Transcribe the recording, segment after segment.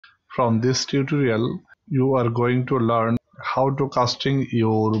From this tutorial, you are going to learn how to casting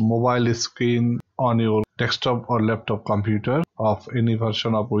your mobile screen on your desktop or laptop computer of any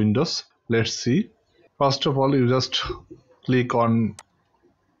version of Windows. Let's see. First of all, you just click on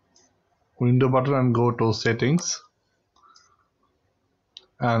Window button and go to Settings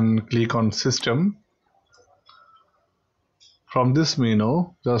and click on System. From this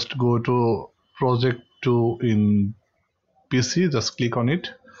menu, just go to Project 2 in PC, just click on it.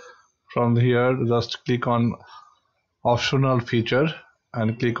 From here, just click on Optional Feature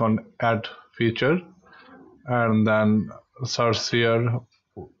and click on Add Feature, and then search here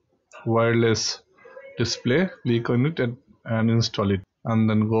Wireless Display, click on it and install it, and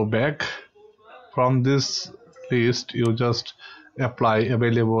then go back. From this list, you just apply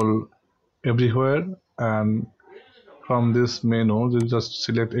Available Everywhere, and from this menu you just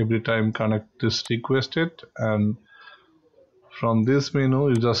select Every Time Connect is requested, and from this menu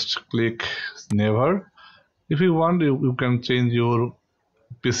you just click Never. If you want, you can change your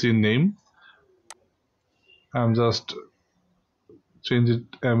PC name and just change it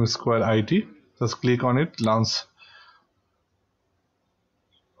Msquare IT. Just click on it, launch,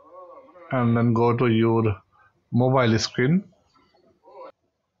 and then go to your mobile screen.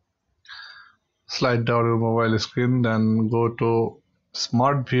 Slide down your mobile screen, then go to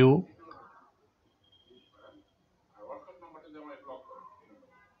Smart View.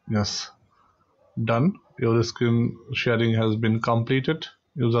 Yes, done. Your screen sharing has been completed.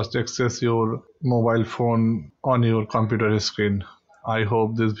 You just access your mobile phone on your computer screen. I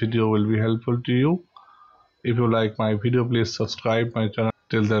hope this video will be helpful to you. If you like my video, please subscribe my channel.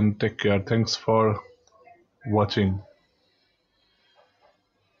 Till then, take care. Thanks for watching.